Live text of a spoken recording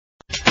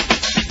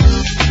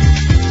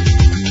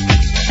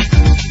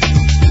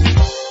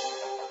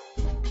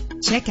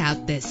Check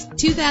out this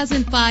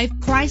 2005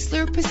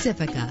 Chrysler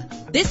Pacifica.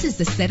 This is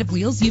the set of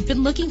wheels you've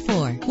been looking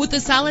for, with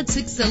a solid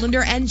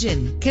 6-cylinder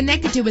engine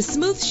connected to a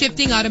smooth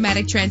shifting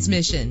automatic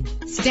transmission.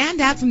 Stand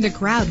out from the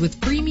crowd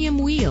with premium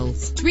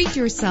wheels. Treat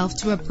yourself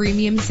to a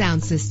premium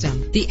sound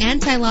system. The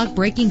anti-lock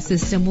braking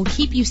system will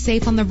keep you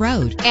safe on the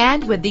road.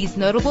 And with these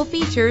notable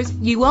features,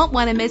 you won't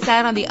want to miss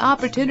out on the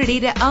opportunity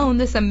to own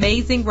this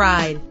amazing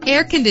ride.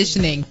 Air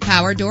conditioning,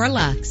 power door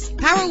locks,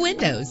 power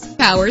windows,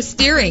 power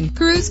steering,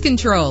 cruise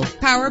control,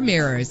 power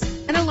mirrors,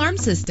 an alarm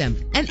system,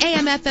 an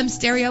AM/FM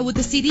stereo with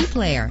a CD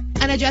player,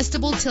 an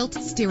adjustable tilt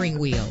steering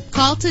wheel.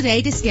 Call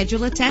today to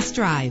schedule a test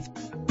drive.